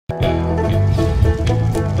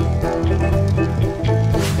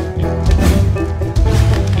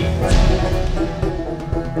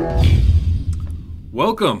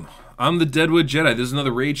Welcome. I'm the Deadwood Jedi. This is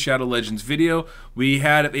another Raid Shadow Legends video. We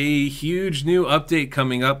had a huge new update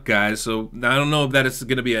coming up, guys. So I don't know if that is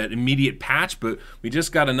going to be an immediate patch, but we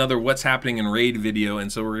just got another What's Happening in Raid video,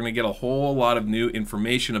 and so we're going to get a whole lot of new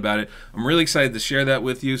information about it. I'm really excited to share that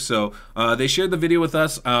with you. So they shared the video with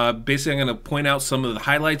us. Basically, I'm going to point out some of the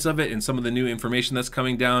highlights of it and some of the new information that's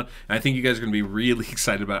coming down. And I think you guys are going to be really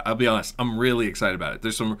excited about it. I'll be honest, I'm really excited about it.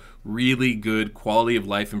 There's some really good quality of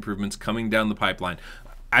life improvements coming down the pipeline.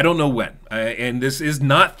 I don't know when, and this is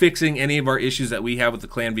not fixing any of our issues that we have with the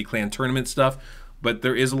Clan v Clan tournament stuff, but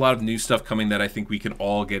there is a lot of new stuff coming that I think we can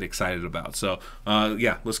all get excited about. So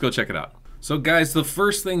yeah, let's go check it out. So guys, the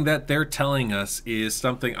first thing that they're telling us is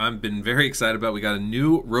something I've been very excited about. We got a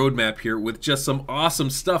new roadmap here with just some awesome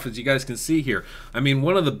stuff, as you guys can see here. I mean,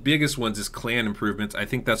 one of the biggest ones is clan improvements. I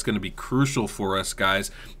think that's going to be crucial for us, guys,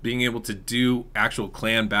 being able to do actual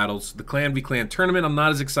clan battles. The Clan v Clan tournament, I'm not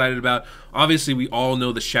as excited about. Obviously, we all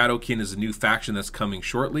know the Shadowkin is a new faction that's coming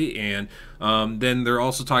shortly, and then they're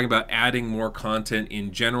also talking about adding more content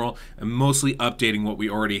in general and mostly updating what we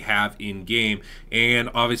already have in game. And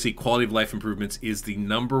obviously, quality of life improvements is the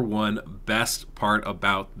 #1 best part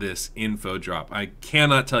about this info drop. I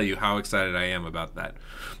cannot tell you how excited I am about that.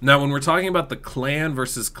 Now, when we're talking about the clan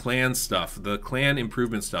versus clan stuff, the clan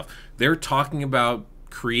improvement stuff, they're talking about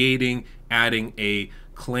adding a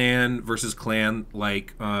clan versus clan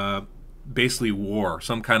like basically war,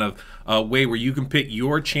 some kind of way where you can pick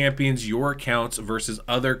your champions, your accounts versus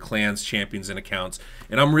other clans' champions and accounts,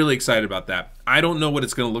 and I'm really excited about that. I don't know what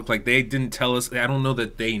it's going to look like. They didn't tell us. I don't know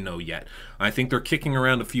that they know yet. I think they're kicking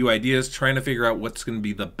around a few ideas, trying to figure out what's going to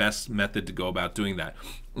be the best method to go about doing that.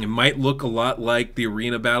 It might look a lot like the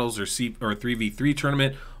arena battles or 3v3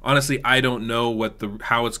 tournament. Honestly, I don't know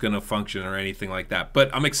how it's going to function or anything like that. But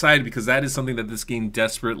I'm excited because that is something that this game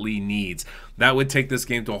desperately needs. That would take this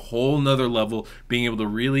game to a whole nother level, being able to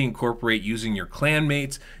really incorporate using your clan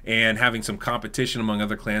mates and having some competition among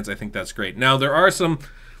other clans. I think that's great. Now,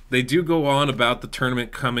 they do go on about the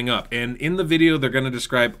tournament coming up. And in the video, they're going to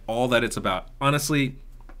describe all that it's about. Honestly,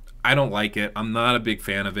 I don't like it. I'm not a big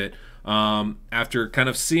fan of it. After kind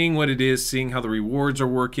of seeing what it is, seeing how the rewards are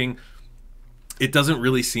working, it doesn't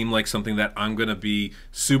really seem like something that I'm going to be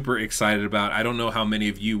super excited about. I don't know how many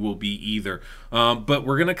of you will be either. But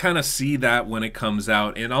we're going to kind of see that when it comes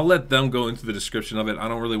out, and I'll let them go into the description of it. I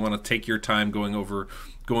don't really want to take your time going over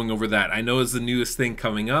that. I know it's the newest thing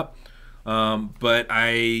coming up, but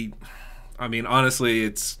I mean, honestly,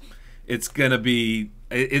 it's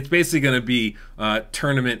basically going to be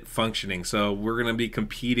tournament functioning. So we're going to be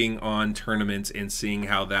competing on tournaments and seeing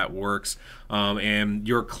how that works. And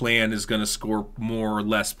your clan is going to score more or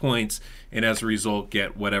less points, and as a result,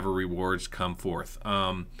 get whatever rewards come forth.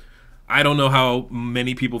 I don't know how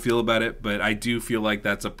many people feel about it, but I do feel like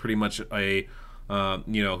that's pretty much a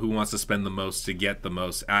you know, who wants to spend the most to get the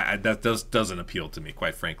most. That doesn't appeal to me,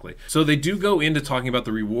 quite frankly. So they do go into talking about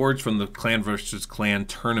the rewards from the clan versus clan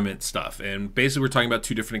tournament stuff, and basically we're talking about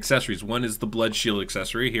two different accessories. One is the blood shield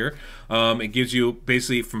accessory here. It gives you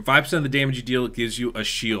basically from 5% of the damage you deal, it gives you a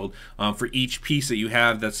shield for each piece that you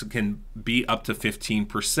have that can be up to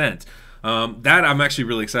 15%. That I'm actually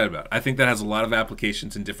really excited about. I think that has a lot of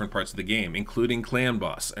applications in different parts of the game, including Clan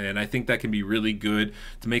Boss, and I think that can be really good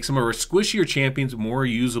to make some of our squishier champions more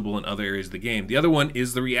usable in other areas of the game. The other one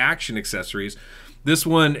is the reaction accessories. This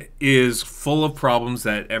one is full of problems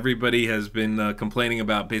that everybody has been complaining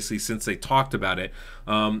about basically since they talked about it.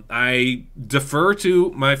 I defer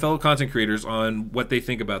to my fellow content creators on what they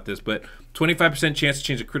think about this, but 25% chance to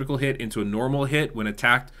change a critical hit into a normal hit when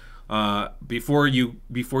attacked before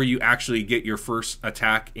you actually get your first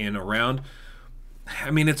attack in a round.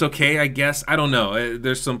 I mean, it's okay, I guess. I don't know.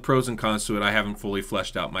 There's some pros and cons to it. I haven't fully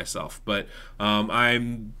fleshed out myself, but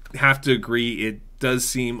I have to agree it does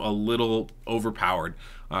seem a little overpowered,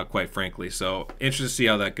 quite frankly. So interested to see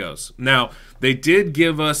how that goes. Now, they did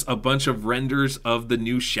give us a bunch of renders of the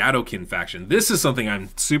new Shadowkin faction. This is something I'm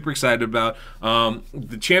super excited about.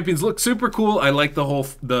 The champions look super cool. I like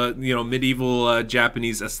the medieval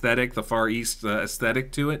Japanese aesthetic, the Far East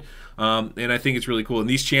aesthetic to it. And I think it's really cool. And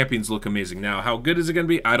these champions look amazing. Now, how good is it going to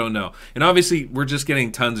be? I don't know. And obviously, we're just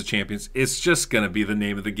getting tons of champions. It's just going to be the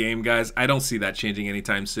name of the game, guys. I don't see that changing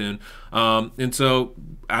anytime soon. And so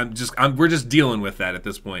we're just dealing with that at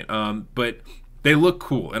this point. But they look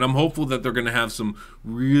cool, and I'm hopeful that they're going to have some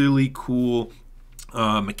really cool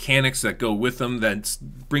mechanics that go with them that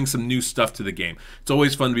bring some new stuff to the game. It's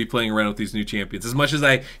always fun to be playing around with these new champions. As much as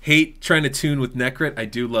I hate trying to tune with Necrit, I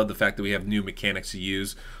do love the fact that we have new mechanics to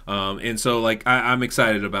use. And so, like, I'm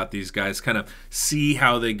excited about these guys, kind of see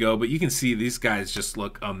how they go. But you can see these guys just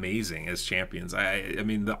look amazing as champions. I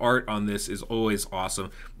mean, the art on this is always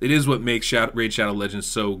awesome. It is what makes Raid Shadow Legends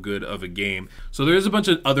so good of a game. So there is a bunch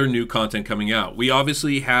of other new content coming out. We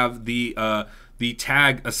obviously have the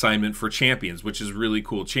tag assignment for champions, which is really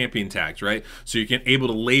cool. Champion tags, right? So you can able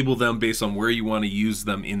to label them based on where you want to use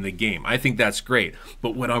them in the game. I think that's great.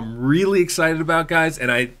 But what I'm really excited about, guys,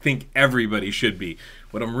 and I think everybody should be,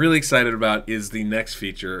 what I'm really excited about is the next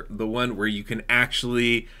feature, the one where you can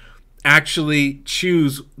actually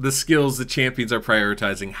choose the skills the champions are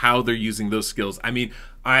prioritizing, how they're using those skills. I mean,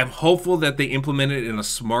 I'm hopeful that they implement it in a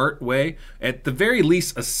smart way, at the very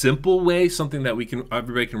least a simple way, something that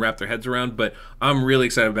everybody can wrap their heads around. But I'm really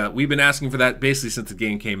excited about it. We've been asking for that basically since the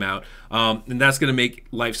game came out, and that's going to make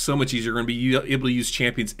life so much easier. We're going to be able to use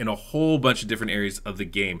champions in a whole bunch of different areas of the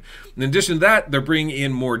game. In addition to that, they're bringing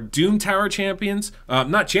in more Doom Tower champions,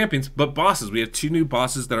 not champions, but bosses. We have 2 new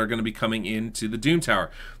bosses that are going to be coming into the Doom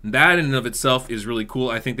Tower. That in and of itself is really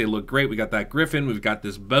cool. I think they look great. We got that Griffin, we've got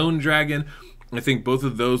this Bone Dragon. I think both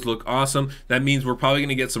of those look awesome. That means we're probably going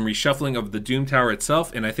to get some reshuffling of the Doom Tower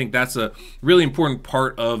itself, and I think that's a really important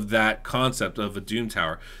part of that concept of a Doom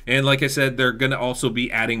Tower. And like I said, they're going to also be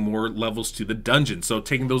adding more levels to the dungeon, so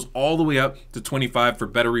taking those all the way up to 25 for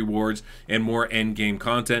better rewards and more end game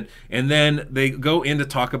content. And then they go in to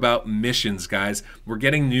talk about missions, guys. We're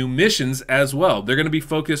getting new missions as well. They're going to be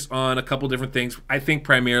focused on a couple different things. I think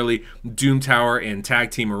primarily Doom Tower and Tag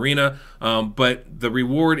Team Arena, but the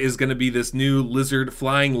reward is going to be this new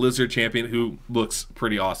flying lizard champion who looks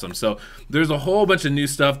pretty awesome. So there's a whole bunch of new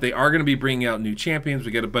stuff. They are going to be bringing out new champions.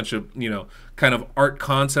 We get a bunch of, kind of art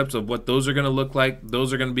concepts of what those are going to look like.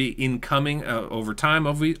 Those are going to be incoming over time,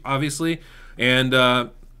 obviously. And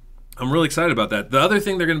I'm really excited about that. The other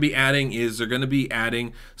thing they're going to be adding is they're going to be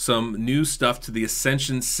adding some new stuff to the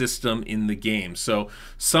Ascension system in the game. So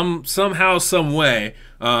somehow, some way,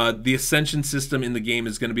 the Ascension system in the game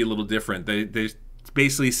is going to be a little different. They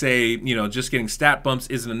basically say, just getting stat bumps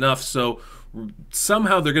isn't enough, so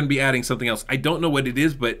somehow they're going to be adding something else. I don't know what it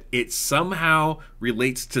is, but it somehow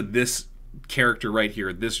relates to this character right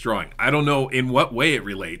here, this drawing. I don't know in what way it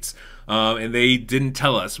relates, and they didn't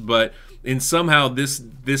tell us, but somehow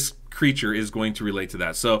this creature is going to relate to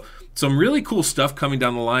that. So some really cool stuff coming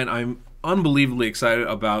down the line. I'm unbelievably excited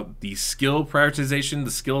about the skill prioritization,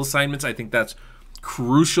 the skill assignments. I think that's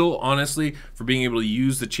crucial, honestly, for being able to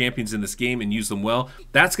use the champions in this game and use them well.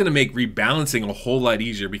 That's going to make rebalancing a whole lot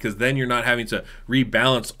easier, because then you're not having to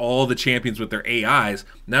rebalance all the champions with their AIs.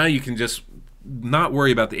 Now you can just not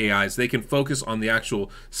worry about the AIs. They can focus on the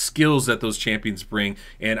actual skills that those champions bring,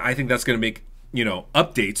 and I think that's going to make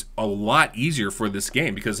updates a lot easier for this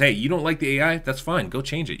game, because hey, you don't like the AI, that's fine, go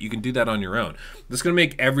change it. You can do that on your own. That's going to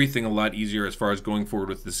make everything a lot easier as far as going forward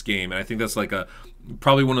with this game, and I think that's like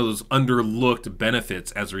probably one of those underlooked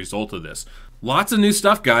benefits as a result of this. Lots of new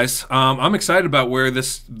stuff, guys. I'm excited about where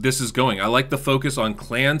this is going. I like the focus on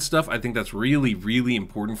clan stuff. I think that's really, really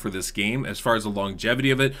important for this game as far as the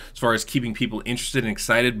longevity of it, as far as keeping people interested and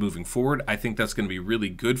excited moving forward. I think that's going to be really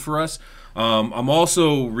good for us. I'm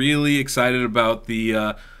also really excited about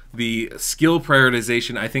the skill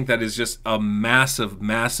prioritization. I think that is just a massive,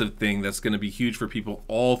 massive thing that's going to be huge for people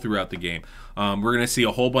all throughout the game. We're going to see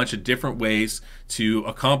a whole bunch of different ways to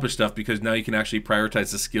accomplish stuff, because now you can actually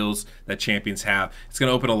prioritize the skills that champions have. It's going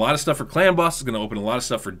to open a lot of stuff for clan bosses. It's going to open a lot of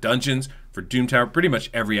stuff for dungeons, for Doom Tower, pretty much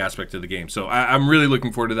every aspect of the game. So I'm really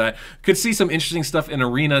looking forward to that. Could see some interesting stuff in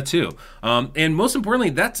Arena too. And most importantly,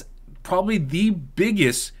 that's probably the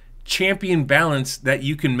biggest champion balance that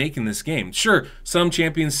you can make in this game. Sure, some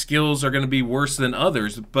champions' skills are going to be worse than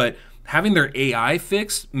others, but having their AI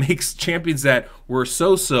fixed makes champions that were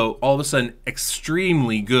so-so all of a sudden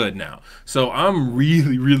extremely good now. So I'm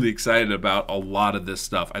really, really excited about a lot of this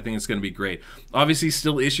stuff. I think it's going to be great. Obviously,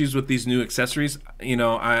 still issues with these new accessories.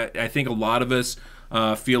 I think a lot of us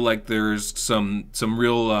feel like there's some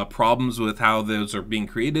real problems with how those are being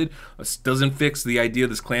created. It doesn't fix the idea of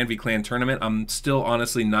this clan v clan tournament. I'm still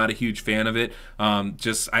honestly not a huge fan of it.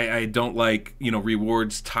 I don't like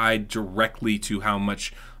rewards tied directly to how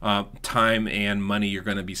much time and money you're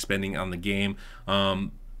going to be spending on the game. Those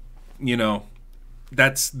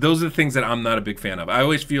are the things that I'm not a big fan of. I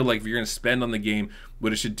always feel like if you're going to spend on the game,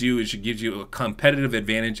 what it should do is it should give you a competitive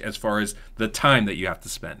advantage as far as the time that you have to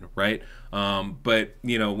spend, right? But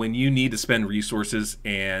when you need to spend resources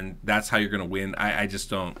and that's how you're going to win,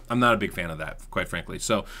 I'm not a big fan of that, quite frankly.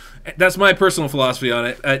 So that's my personal philosophy on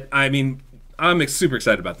it. I mean, I'm super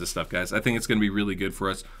excited about this stuff, guys. I think it's going to be really good for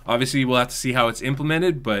us. Obviously, we'll have to see how it's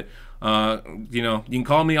implemented, but you know, you can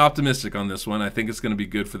call me optimistic on this one. I think it's going to be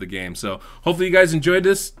good for the game. So hopefully you guys enjoyed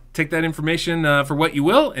this. Take that information for what you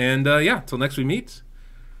will, and yeah, till next we meet,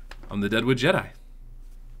 I'm the Deadwood Jedi.